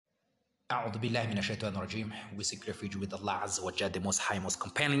أعوذ بالله من الشيطان الرجيم. We seek refuge with Allah Azza wa Jalla, the Most High, Most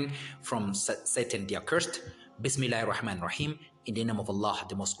Compelling, from Satan the accursed. Bismillahir Rahmanir Rahim. In the name of Allah,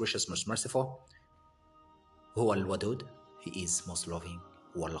 the Most Gracious, Most Merciful. Huwa al-Wadud, He is most loving.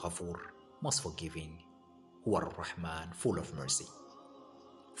 Huwa al-Ghafur, most forgiving. Huwa al-Rahman, full of mercy.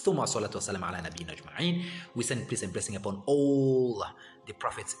 Thumma salatu wasalam ala nabiyina ajma'in. We send peace and blessing upon all the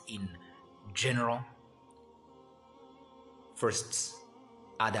prophets in general. First,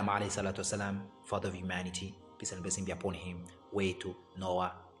 Adam alayhi salatu wasalam, father of humanity, peace and blessing be upon him. Way to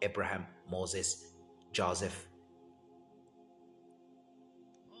Noah, Abraham, Moses, Joseph,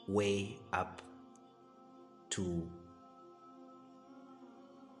 way up to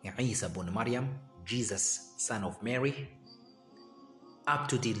Isa ibn Maryam, Jesus, son of Mary, up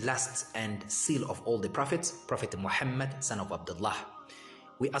to the last and seal of all the prophets, Prophet Muhammad, son of Abdullah.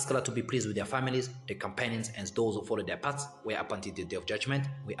 We ask Allah to be pleased with their families, their companions, and those who follow their paths, way up until the day of judgment.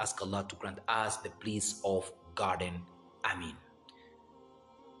 We ask Allah to grant us the bliss of garden. Ameen.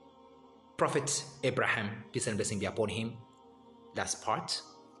 Prophet Ibrahim, peace and blessing be upon him. Last part.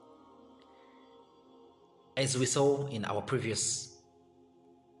 As we saw in our previous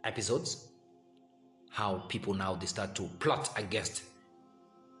episodes, how people now they start to plot against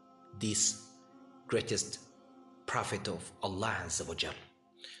this greatest prophet of Allah Azza wa Jal.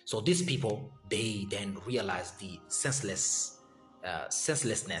 So these people, they then realize the senselessness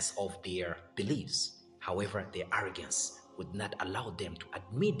of their beliefs. However, their arrogance would not allow them to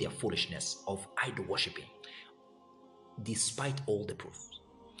admit their foolishness of idol worshipping, despite all the proofs.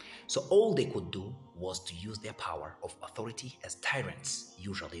 So all they could do was to use their power of authority as tyrants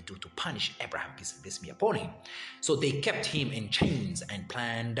usually do to punish Abraham, peace and blessing be upon him. So they kept him in chains and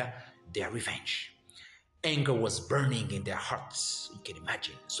planned their revenge. Anger was burning in their hearts, you can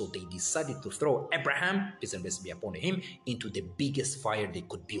imagine. So they decided to throw Abraham, peace and blessing be upon him, into the biggest fire they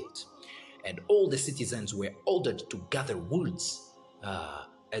could build. And all the citizens were ordered to gather woods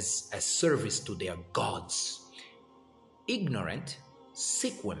as service to their gods. Ignorant,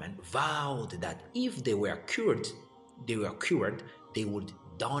 sick women vowed that if they were cured, they would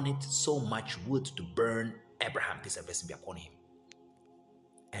donate so much wood to burn Abraham, peace and blessing be upon him.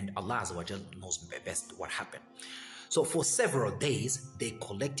 And Allah Azza wa Jalla knows best what happened. So for several days, they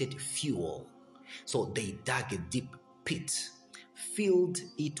collected fuel. So they dug a deep pit, filled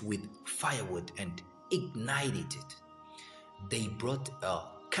it with firewood, and ignited it. They brought a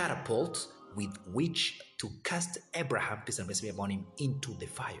catapult with which to cast Abraham, peace and blessing be upon him, into the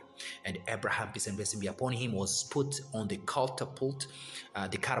fire. And Abraham, peace and blessing be upon him, was put on the catapult.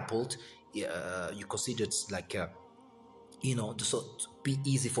 You consider it's like so to be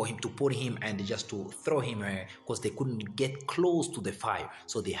easy for him to put him and just to throw him because they couldn't get close to the fire,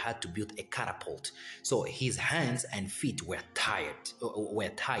 so they had to build a catapult. So his hands and feet were tied.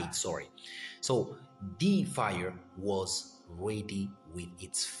 So the fire was ready with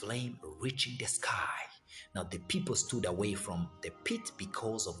its flame reaching the sky. Now the people stood away from the pit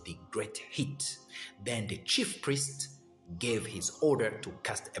because of the great heat. Then the chief priest gave his order to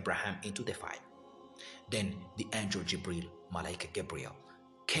cast Abraham into the fire. Then the angel Jibril, Malaika Gabriel,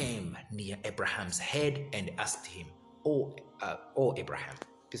 came near Abraham's head and asked him, "O Abraham,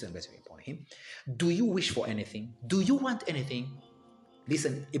 peace and blessing be upon him, do you wish for anything? Do you want anything?"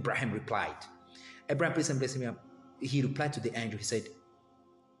 Listen, Ibrahim replied. Abraham, peace and blessing be upon him, he replied to the angel. He said,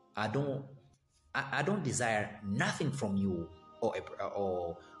 I don't desire nothing from you,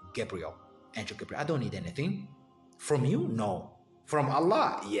 or Gabriel, angel Gabriel. I don't need anything from you. No. From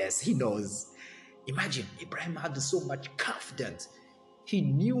Allah, yes, he knows. Imagine, Ibrahim had so much confidence. He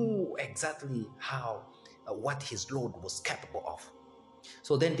knew exactly what his Lord was capable of.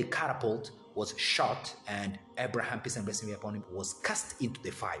 So then the catapult was shot, and Abraham, peace and blessing be upon him, was cast into the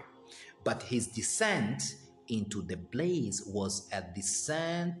fire. But his descent into the blaze was a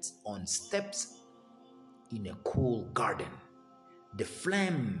descent on steps in a cool garden. The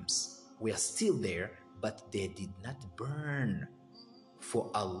flames were still there, but they did not burn.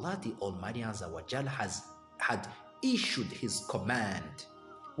 For Allah the Almighty Azza wa Jal had issued his command.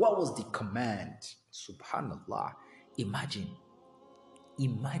 What was the command? Subhanallah. Imagine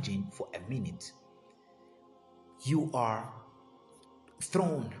for a minute. You are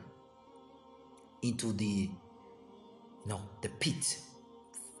thrown into the pit.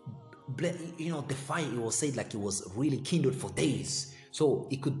 The fire, it was said like it was really kindled for days. So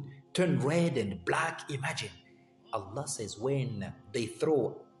it could turn red and black. Imagine. Allah says when they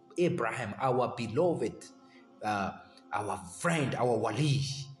throw Abraham, our beloved, our friend, our wali,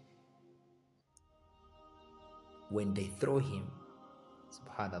 when they throw him,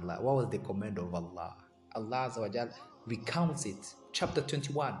 subhanallah, what was the command of Allah? Allah Azza wa Jal recounts it. Chapter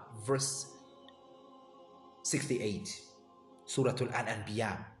 21, verse 68. Surah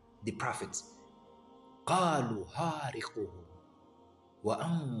Al-Anbiya, the prophets. قالوا حارقوه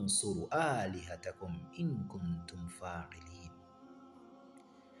وأنصروا آلهتكم إن كنتم فاعلين.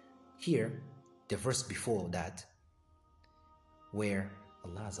 Here, the verse before that, where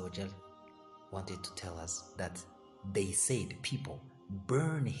Allah Azza wa Jal wanted to tell us that they said, people,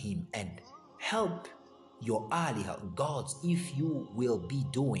 burn him and help your aliha, gods, if you will be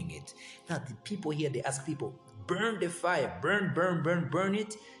doing it. Now, the people here, they ask people, burn the fire, burn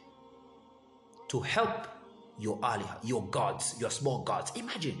it to help your aliha, your gods, your small gods.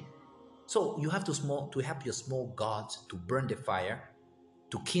 Imagine. So you have to help your small gods to burn the fire,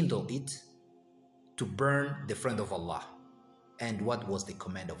 to kindle it, to burn the friend of Allah. And what was the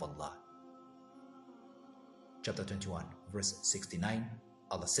command of Allah? Chapter 21, verse 69,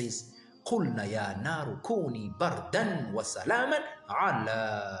 Allah says, قُلْنَا يَا نَارُ كُونِي بَرْدًا وَسَلَامًا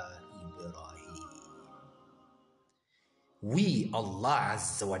عَلَى إِبْرَاهِيمَ. We, Allah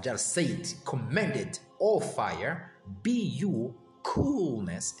Azza wa Jal, said, commanded, O fire, be you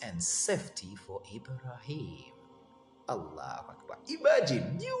coolness and safety for Ibrahim. Allah Akbar.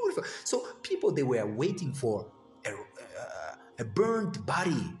 Imagine, beautiful. So people, they were waiting for a burnt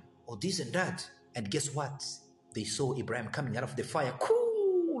body or this and that. And guess what? They saw Ibrahim coming out of the fire,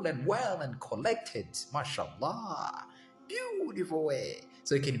 cool and well and collected. MashaAllah. Beautiful way.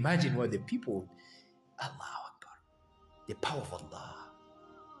 So you can imagine what the people, Allah Akbar, the power of Allah.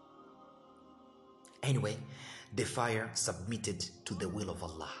 Anyway, the fire submitted to the will of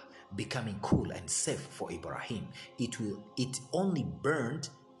Allah, becoming cool and safe for Ibrahim. It only burned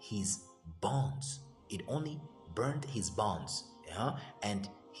his bonds. It only burned his bonds. And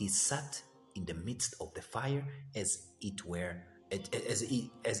he sat in the midst of the fire as if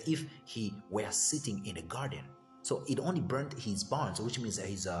he were sitting in a garden. So it only burned his bonds, which means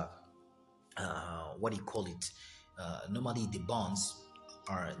his what do you call it? Normally the bonds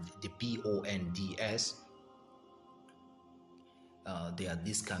are the bonds. They are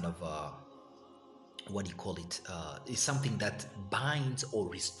this kind of what do you call it? It's something that binds or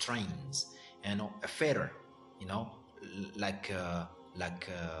restrains. A fetter, like a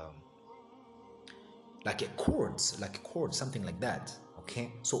cord, something like that.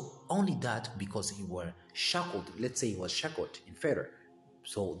 Okay, so only that, because he were shackled. Let's say he was shackled in fetter.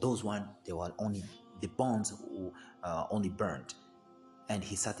 So those they were only the bonds who only burned, and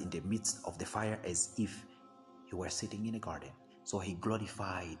he sat in the midst of the fire as if he were sitting in a garden. So he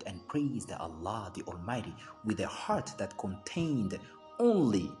glorified and praised Allah the Almighty with a heart that contained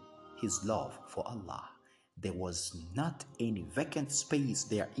only his love for Allah. There was not any vacant space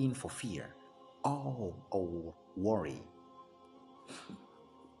therein for fear, awe, or worry.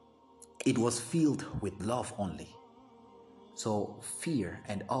 It was filled with love only. So fear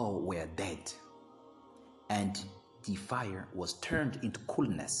and awe were dead, and the fire was turned into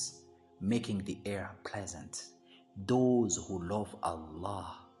coolness, making the air pleasant. Those who love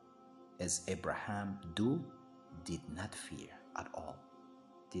Allah as Abraham did not fear at all.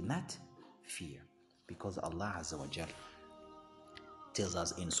 Did not fear, because Allah Azza wa Jal tells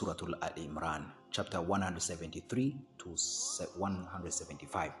us in Surah Al-Imran, chapter 173 to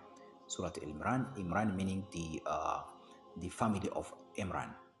 175. Surah Al-Imran, Imran meaning the family of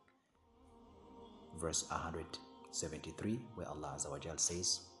Imran. Verse 173, where Allah Azza wa Jal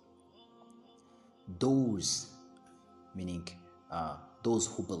says, those, meaning those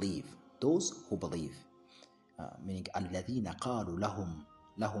who believe, meaning الذين قالوا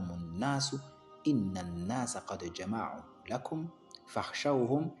لهم الناس إن الناس قد جمعوا لكم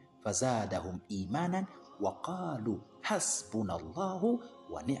فاخشوهم فزادهم إيمانا وقالوا حسبنا الله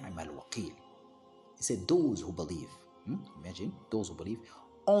ونعم الوكيل. He said, those who believe. Imagine, those who believe,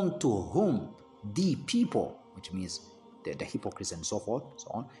 unto whom the people, which means the hypocrites and so forth, so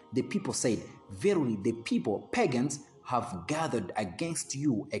on, the people said, verily the people, pagans, have gathered against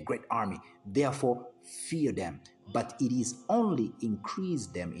you a great army, therefore fear them. But it is only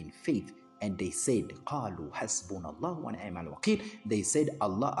increased them in faith. And they said, قَالُوا حَسْبُنَا اللَّهُ وَنِعْمَ الْوَكِيلُ. They said,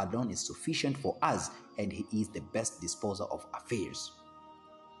 Allah alone is sufficient for us, and He is the best disposer of affairs.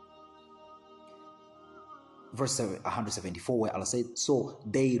 Verse 174, where Allah said, so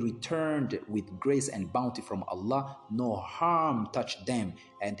they returned with grace and bounty from Allah, no harm touched them,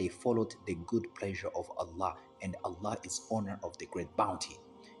 and they followed the good pleasure of Allah, and Allah is owner of the great bounty.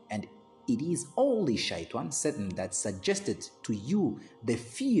 And it is only Shaitan, Satan, that suggested to you the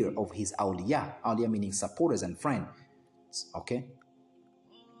fear of his awliya, meaning supporters and friends. Okay?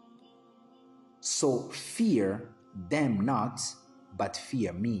 So fear them not, but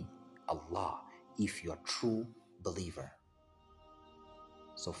fear me, Allah, if you are true believer.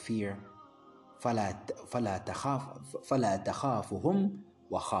 So fear, فلا تخافهم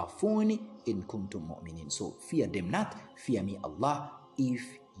وخافوني إن كنتم مؤمنين. So fear them not, fear me Allah, if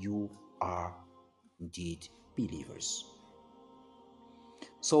you are indeed believers.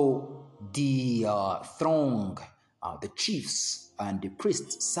 So the throng, the chiefs and the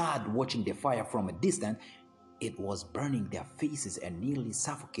priests sat watching the fire from a distance. It was burning their faces and nearly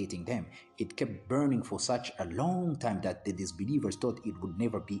suffocating them. It kept burning for such a long time that the disbelievers thought it would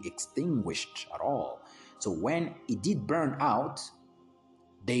never be extinguished at all. So when it did burn out,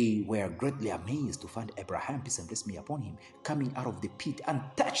 they were greatly amazed to find Abraham, peace and blessing be upon him, coming out of the pit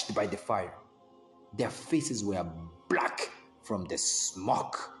untouched by the fire. Their faces were black from the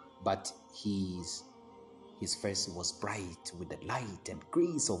smoke, but his face was bright with the light and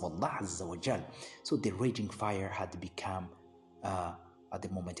grace of Allah Azza wa Jal. So the raging fire had become, at the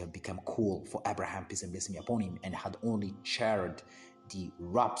moment, had become cool for Abraham, peace and blessing be upon him, and had only charred the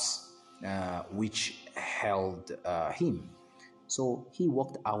ropes which held him. So he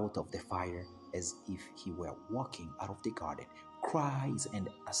walked out of the fire as if he were walking out of the garden. Cries and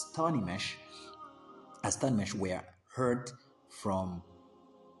astonishment were heard from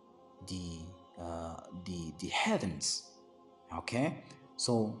the heavens. Okay,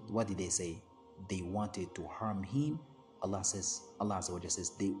 so what did they say? They wanted to harm him. Allah Azza wa Jalla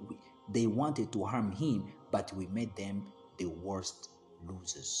says they wanted to harm him, but we made them the worst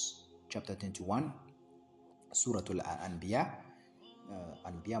losers. Chapter 21, Surah Al-Anbiya.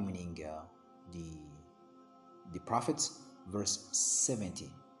 Anbiya meaning the prophets, verse 70,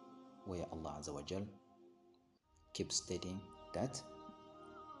 where Allah Azza wa Jal keeps stating that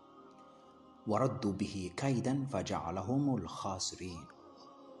وَرَدُّوا بِهِ كَيْدًا فَجَعَلَهُمُ الْخَاسِرِينَ.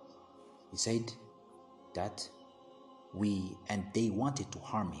 He said that they wanted to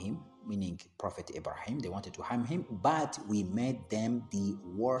harm him, meaning Prophet Ibrahim, they wanted to harm him, but we made them the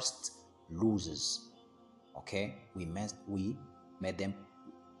worst losers. Okay, we made them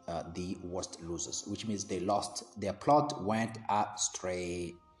the worst losers, which means they lost, their plot went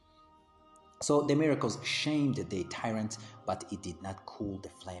astray. So the miracles shamed the tyrant, but it did not cool the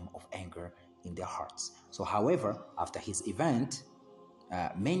flame of anger in their hearts. So however, after his event,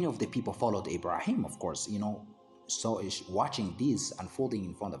 many of the people followed Ibrahim, of course, so watching this unfolding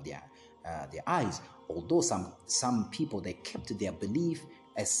in front of their eyes. Although some people, they kept their belief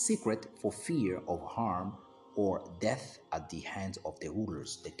a secret for fear of harm or death at the hands of the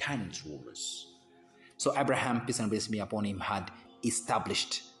rulers, the tyrant rulers. So Abraham, peace and blessing be upon him, had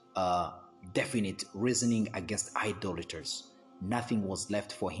established definite reasoning against idolaters. Nothing was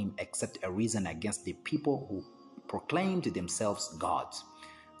left for him except a reason against the people who proclaimed themselves gods.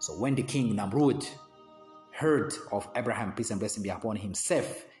 So when the king Namrud heard of Abraham, peace and blessing be upon him,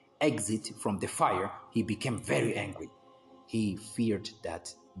 safe exit from the fire, he became very angry. He feared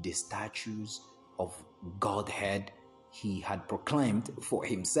that the statues of Godhead he had proclaimed for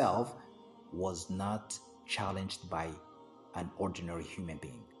himself was not challenged by an ordinary human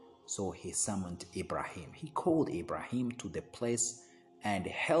being. So he summoned Ibrahim. He called Ibrahim to the place and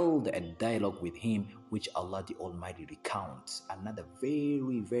held a dialogue with him, which Allah the Almighty recounts. Another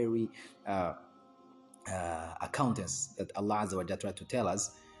very, very accountance that Allah Azza wa Jalla tried to tell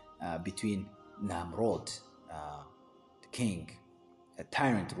us between Namrud, the king, a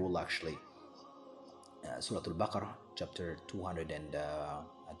tyrant rule actually. Surah Al-Baqarah, chapter 200 and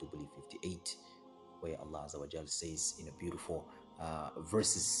I do believe 58, where Allah Azza wa Jalla says in a beautiful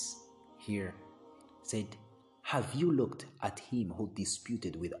verses here, said, have you looked at him who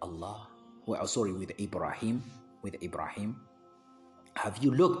disputed with Allah? Well, sorry, with Ibrahim. Have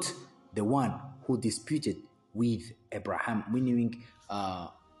you looked the one who disputed with Abraham, meaning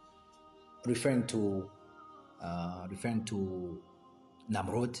referring to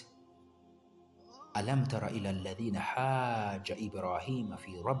Namrud? ألم تر إلى الذين حاج إبراهيم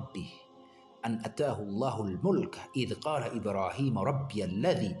في ربه أن أتاه الله الملك إذ قال إبراهيم ربي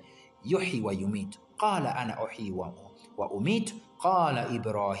الذي يحيي ويميت قال أنا أحيي وأميت قال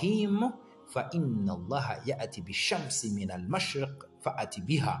إبراهيم فإن الله يأتي بالشمس من المشرق فأتي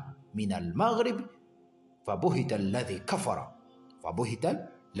بها من المغرب فبهت الذي كفر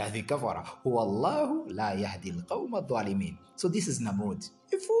هو الله لا يهدي القوم الظالمين. So this is Namrud,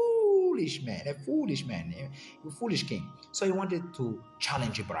 a foolish man, a foolish king. So he wanted to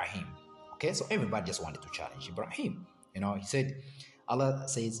challenge Ibrahim. Okay, so everybody just wanted to challenge Ibrahim. He said, Allah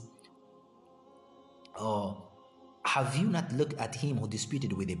says, have you not looked at him who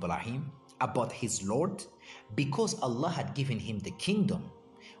disputed with Ibrahim about his Lord? Because Allah had given him the kingdom.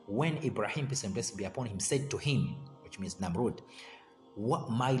 When Ibrahim, peace and blessing be upon him, said to him, which means Namrud, what,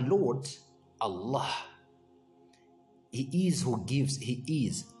 my Lord, Allah, He is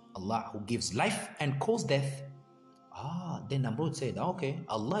Allah who gives life and causes death. Then Namrud said, okay,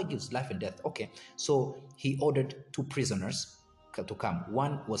 Allah gives life and death. Okay, so he ordered 2 prisoners to come.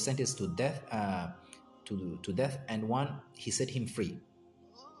 One was sentenced to death, to death, and one he set him free.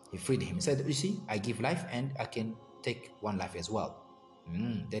 He freed him. He said, you see, I give life and I can take one life as well.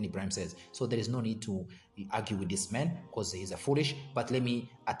 Then Ibrahim says, so there is no need to argue with this man because he's a foolish, but let me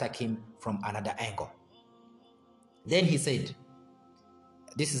attack him from another angle. Then he said,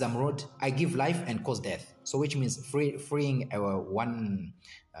 this is Amrod, I give life and cause death. So which means freeing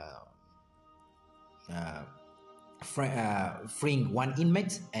freeing one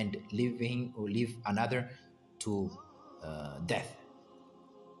inmate and leave another to death.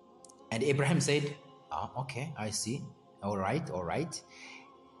 And Ibrahim said, okay, I see. All right.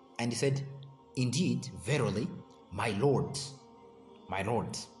 And he said, indeed, verily, my Lord,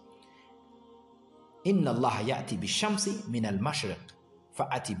 Inna Allah ya'ti bi-shamsi min al-mashriq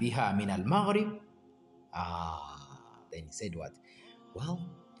fa'ati biha min al-maghrib. Then he said what? Well,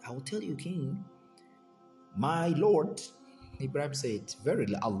 I will tell you, King, my Lord, Ibrahim said,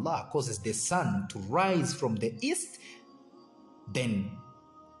 verily Allah causes the sun to rise from the east. Then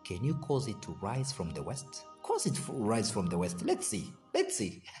can you cause it to rise from the west? Cause it to rise from the west. Let's see.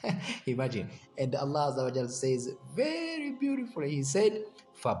 Imagine. And Allah Azza wa Jalla says very beautifully, he said,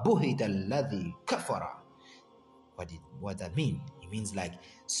 فَبُهِتَ الَّذِي كَفَرَ. What that mean? It means like,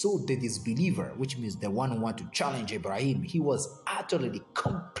 so the disbeliever, which means the one who want to challenge Ibrahim, he was utterly,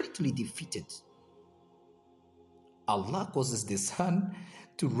 completely defeated. Allah causes the sun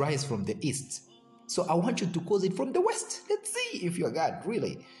to rise from the east. So I want you to cause it from the west. Let's see if you're God,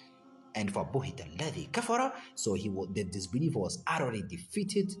 really. And for Buhita Ladhi Kafara, so the disbeliever was utterly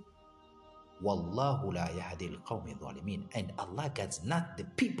defeated. Wallahu la yahdi al-qawmi dhalimin. And Allah guides not the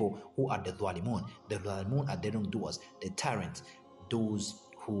people who are the dhalimun. The dhalimun are the wrongdoers, the tyrants, those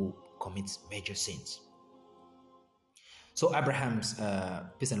who commit major sins. So Abraham's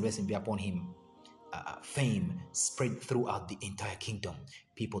peace and blessing be upon him, fame spread throughout the entire kingdom.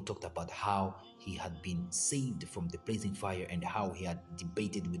 People talked about how he had been saved from the blazing fire and how he had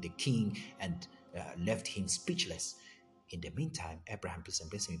debated with the king and left him speechless. In the meantime, Abraham, peace and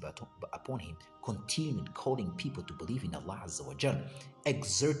blessing be upon him, continued calling people to believe in Allah Azza wa Jal,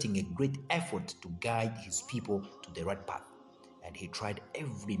 exerting a great effort to guide his people to the right path. And he tried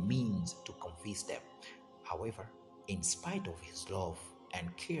every means to convince them. However, in spite of his love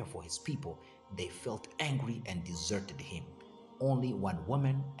and care for his people, they felt angry and deserted him. Only one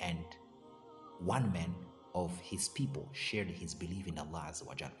woman and one man of his people shared his belief in Allah Azza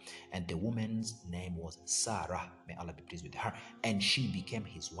wa Jal. And the woman's name was Sarah, may Allah be pleased with her, and she became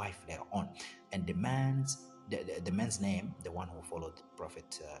his wife later on. And the man's name, the one who followed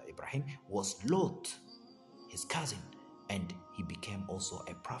Prophet Ibrahim, was Lot, his cousin, and he became also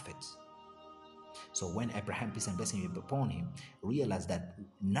a prophet. So when Abraham, peace and blessing be upon him, realized that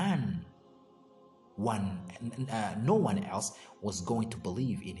no one else was going to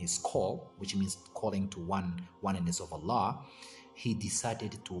believe in his call, which means calling to oneness of Allah, he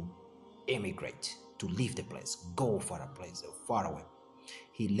decided to emigrate, to leave the place, go for a place far away.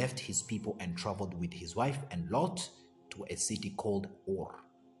 He left his people and traveled with his wife and Lot to a city called Ur,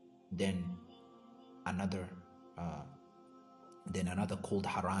 then another called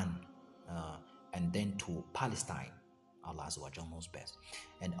Haran, and then to Palestine. Allah Azza wa Jalla knows best.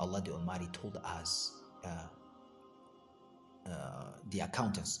 And Allah the Almighty told us the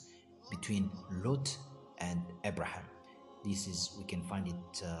accountants between Lot and Abraham. This is, we can find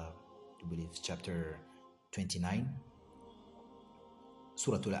it, I believe, chapter 29,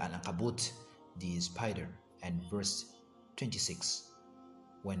 Surah Al-Ankabut, the spider, and verse 26.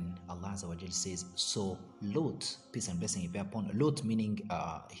 When Allah Azza wa Jalla says, so Lot, peace and blessing be upon Lot, meaning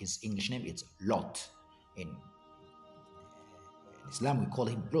his English name is Lot. In Islam we call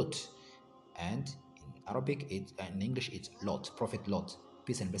him Lot, and in Arabic, in English it's Lot, Prophet Lot,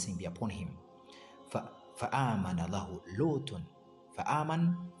 peace and blessing be upon him. فآمن له لوط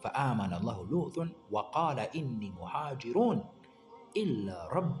فآمن الله لوط وقال إني مهاجر إلا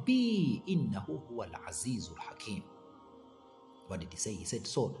ربي إنه هو العزيز الحكيم. What did he say? He said,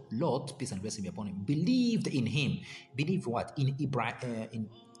 so Lot, peace and blessing be upon him, believed in him. Believed what? In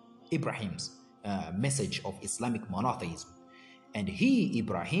Ibrahim's message of Islamic monotheism. And he,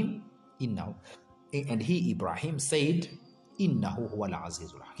 Ibrahim, said, Innahu huwa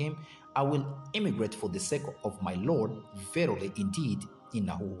al-azizul hakim. I will immigrate for the sake of my Lord. Verily, indeed,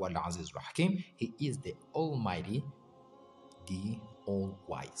 Innahu huwa al-azizul hakim. He is the Almighty, the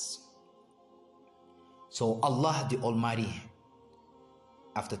All-Wise. So Allah the Almighty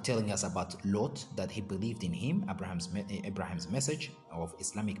after telling us about Lot, that he believed in him, Abraham's message of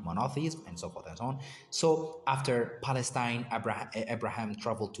Islamic monotheism, and so forth and so on. So after Palestine, Abraham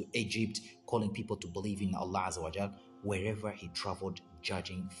traveled to Egypt, calling people to believe in Allah Azza wa Jal. Wherever he traveled,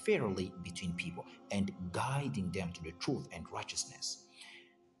 judging fairly between people and guiding them to the truth and righteousness.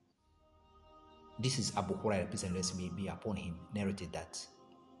 This is Abu Hurairah, peace and blessing be upon him, narrated that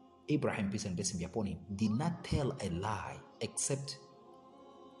Abraham, peace and blessing be upon him, did not tell a lie except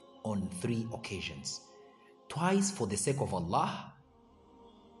on 3 occasions. Twice for the sake of Allah,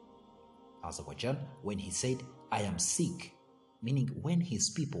 Azza wa Jal, when he said, I am sick, meaning when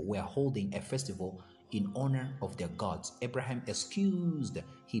his people were holding a festival in honor of their gods, Abraham excused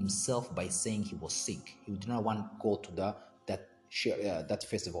himself by saying he was sick. He did not want to go to that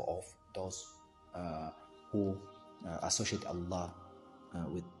festival of those who associate Allah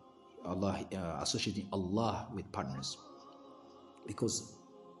with Allah, associating Allah with partners, because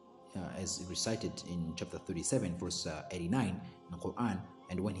as recited in chapter 37 verse 89 in the Quran,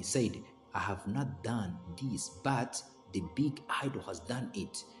 and when he said, I have not done this, but the big idol has done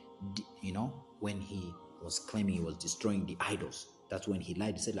it. When he was claiming he was destroying the idols, that's when he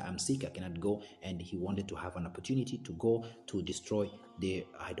lied. He said, I'm sick, I cannot go, and he wanted to have an opportunity to go to destroy the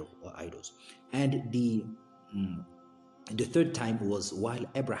idols. And the third time was while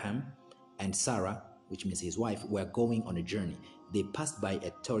Abraham and Sarah, which means his wife, were going on a journey. They passed by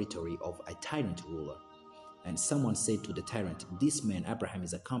a territory of a tyrant ruler. And someone said to the tyrant, this man, Abraham,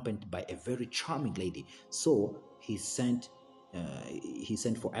 is accompanied by a very charming lady. So he sent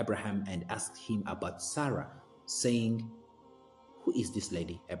for Abraham and asked him about Sarah, saying, who is this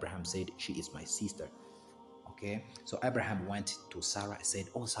lady? Abraham said, she is my sister. Okay, so Abraham went to Sarah and said,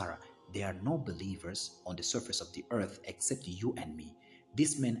 oh Sarah, there are no believers on the surface of the earth except you and me.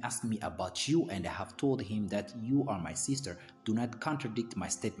 This man asked me about you, and I have told him that you are my sister. Do not contradict my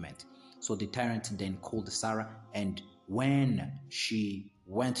statement. So the tyrant then called Sarah, and when she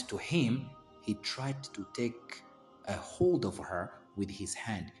went to him, he tried to take a hold of her with his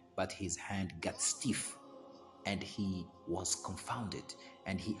hand, but his hand got stiff and he was confounded.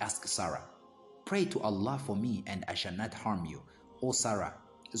 And he asked Sarah, pray to Allah for me and I shall not harm you. Oh Sarah.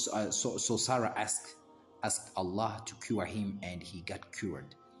 So Sarah asked Allah to cure him, and he got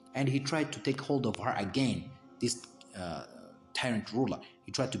cured. And he tried to take hold of her again, this tyrant ruler.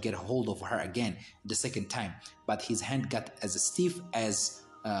 He tried to get a hold of her again the second time, but his hand got as stiff as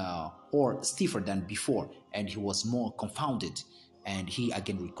or stiffer than before, and he was more confounded. And he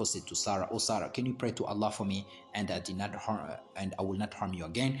again requested to Sarah, oh Sarah, can you pray to Allah for me, and I will not harm you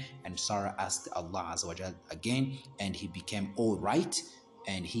again. And Sarah asked Allah Azza wa Jal again, and he became all right.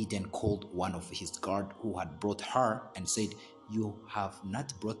 And he then called one of his guard who had brought her and said, you have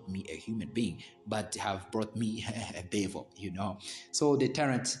not brought me a human being, but have brought me a devil, So the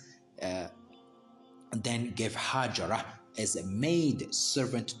tyrant then gave Hajarah as a maid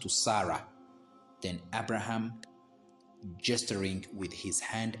servant to Sarah. Then Abraham, gesturing with his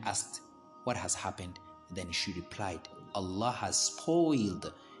hand, asked, what has happened? Then she replied, Allah has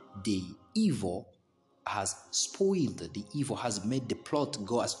spoiled the evil, has made the plot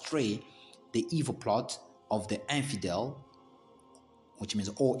go astray, the evil plot of the infidel, which means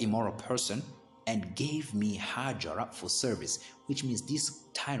all immoral person, and gave me Hajar for service, which means this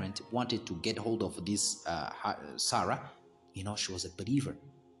tyrant wanted to get hold of this Sarah. She was a believer,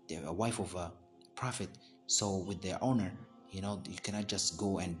 a wife of a prophet. So with their honor, you cannot just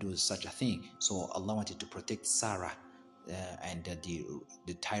go and do such a thing. So Allah wanted to protect Sarah, and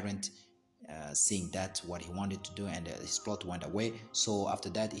the tyrant, seeing that what he wanted to do, and his plot went away. So after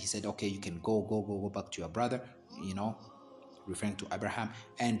that, he said, okay, you can go back to your brother, referring to Abraham,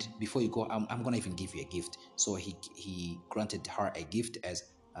 and before you go, I'm gonna even give you a gift. So he granted her a gift, as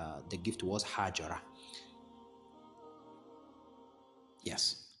the gift was Hajara.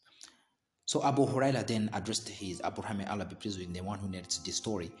 Yes. So Abu Hurairah then addressed Abraham, may Allah be pleased with him, the one who narrates the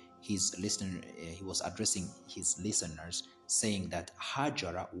story. He was addressing his listeners, saying that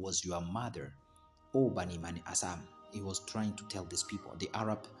Hajara was your mother, O Bani Asam. He was trying to tell these people, the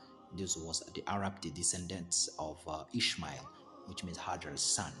descendants of Ishmael, which means Hajar's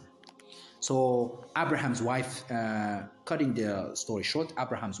son. So Abraham's wife, cutting the story short,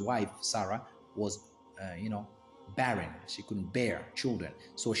 Abraham's wife Sarah was, barren. She couldn't bear children.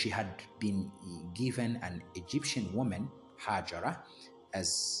 So she had been given an Egyptian woman, Hajara,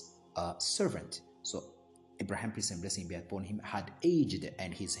 as a servant. So Ibrahim, peace and blessing be upon him, had aged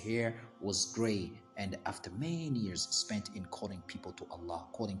and his hair was gray. And after many years spent in calling people to Allah,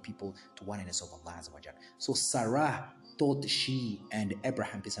 calling people to oneness of Allah Azza wa Jal. So Sarah thought she and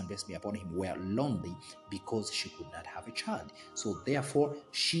Abraham, peace and blessings be upon him, were lonely because she could not have a child. So therefore,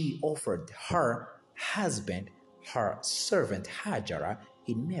 she offered her husband, her servant Hajar,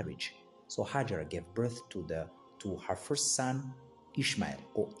 in marriage. So Hajar gave birth to her first son, Ishmael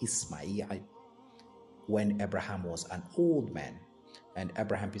or Ismail, when Abraham was an old man. And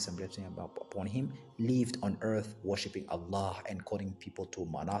Abraham, peace and blessing upon him, lived on earth worshiping Allah and calling people to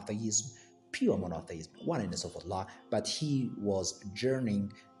monotheism, pure monotheism, oneness of Allah. But he was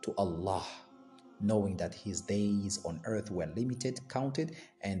journeying to Allah, knowing that his days on earth were limited, counted,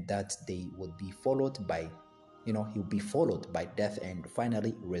 and that they would be followed by, he would be followed by death and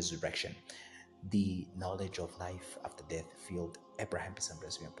finally resurrection. The knowledge of life after death filled Abraham, peace and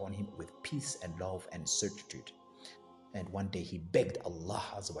blessing upon him, with peace and love and certitude. And one day he begged Allah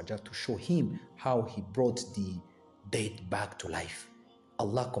Azza wa Jalla to show him how he brought the dead back to life.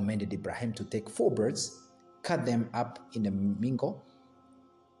 Allah commanded Ibrahim to take 4 birds, cut them up in a mingle,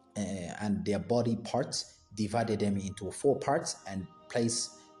 and their body parts, divided them into 4 parts, and place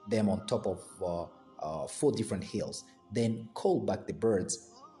them on top of 4 different hills. Then call back the birds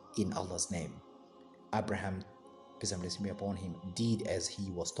in Allah's name. Abraham, peace and blessing be upon him, did as he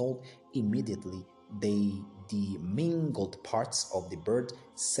was told. Immediately, the mingled parts of the bird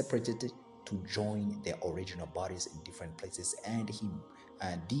separated to join their original bodies in different places, and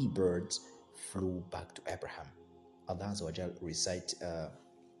the birds flew back to Abraham. Allah Azza wa Jal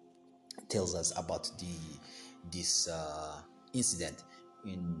tells us about this incident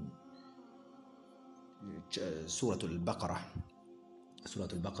in Surah Al-Baqarah. Surah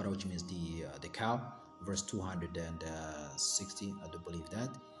Al-Baqarah, which means the cow, verse 260, I do believe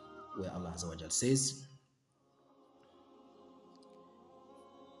that, where Allah Azza wa Jal says,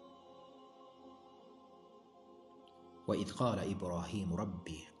 وَإِذْ قَالَ إِبْرَاهِيمُ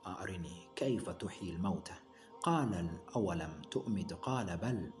رَبِّي أَرِنِي كَيْفَ تُحْيِي الْمَوْتَى قَالَ أَوَلَمْ تُؤْمِنْ قَالَ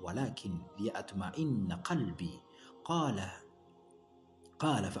بَلْ وَلَكِنْ لِيَطْمَئِنَّ قَلْبِي قال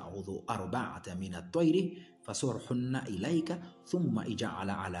فأخذ 4 من الطير فصرهن إليك ثم اجعل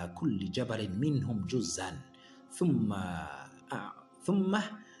على كل جبل منهم جزءا ثم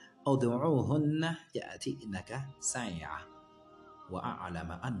أدعوهن يأتينك سعيا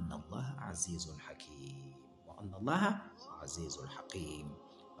وأعلم أن الله عزيز حكيم وأن الله عزيز حكيم.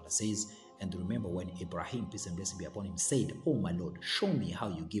 Allah says, and remember when Ibrahim, peace and blessing be upon him, said, "Oh my Lord, show me how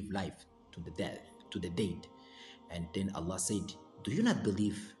you give life to the dead." And then Allah said, "Do you not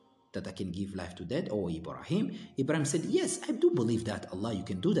believe that I can give life to dead, O Ibrahim?" Ibrahim said, "Yes, I do believe that, Allah, you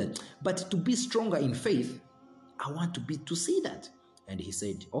can do that. But to be stronger in faith, I want to see that." And he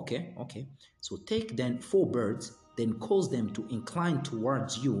said, okay. So take then 4 birds, then cause them to incline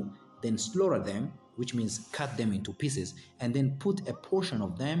towards you, then slaughter them, which means cut them into pieces, and then put a portion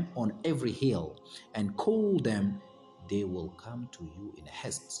of them on every hill and call them. They will come to you in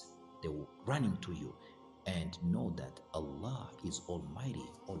haste. They will run into you. And know that Allah is Almighty,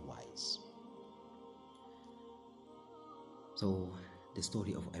 All-Wise. So the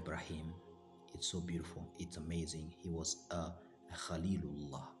story of Ibrahim, it's so beautiful, it's amazing. He was a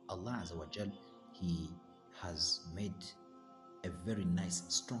Khalilullah. Allah Azza wa Jal, He has made a very nice,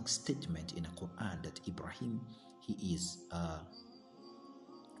 strong statement in the Quran that Ibrahim, he is that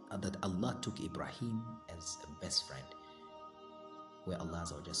Allah took Ibrahim as a best friend, where Allah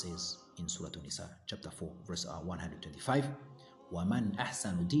Azza wa Jalla says in Surah An-Nisa, chapter 4, verse 125, وَمَنْ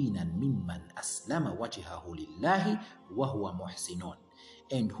أَحْسَنُ دِينًا مِمَّنْ أَسْلَمَ وَجْهَهُ لِلَّهِ وَهُوَ مُحْسِنٌ.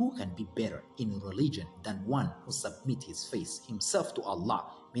 And who can be better in religion than one who submits his face, himself to Allah?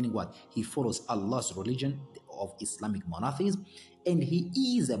 Meaning what? He follows Allah's religion of Islamic monotheism, and he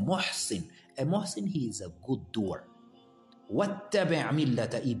is a muhsin. A muhsin, he is a good doer. وَاتَّبِعْ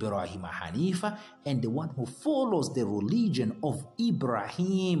مِلَّةَ إِبْرَاهِيمَ حَنِيفًا, and the one who follows the religion of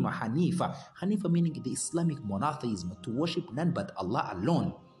Ibrahim Hanifa. Hanifa meaning the Islamic monotheism, to worship none but Allah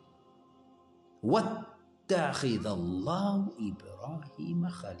alone. وَاتَّخِذَ اللَّهُ إِبْرَاهِيمَ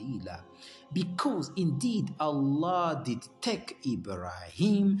خَلِيلًا, because indeed Allah did take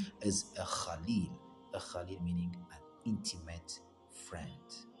Ibrahim as a Khalil. A Khalil meaning an intimate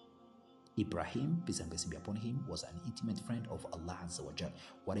friend. Ibrahim, peace and blessing be upon him, was an intimate friend of Allah Azza wa Jal.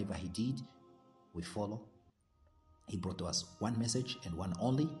 Whatever he did, we follow. He brought to us one message and one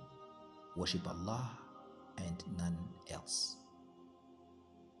only: worship Allah and none else.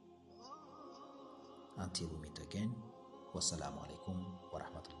 Until we meet again, wassalamu alaikum wa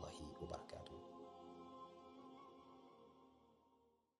rahmatullahi wa barakatuh.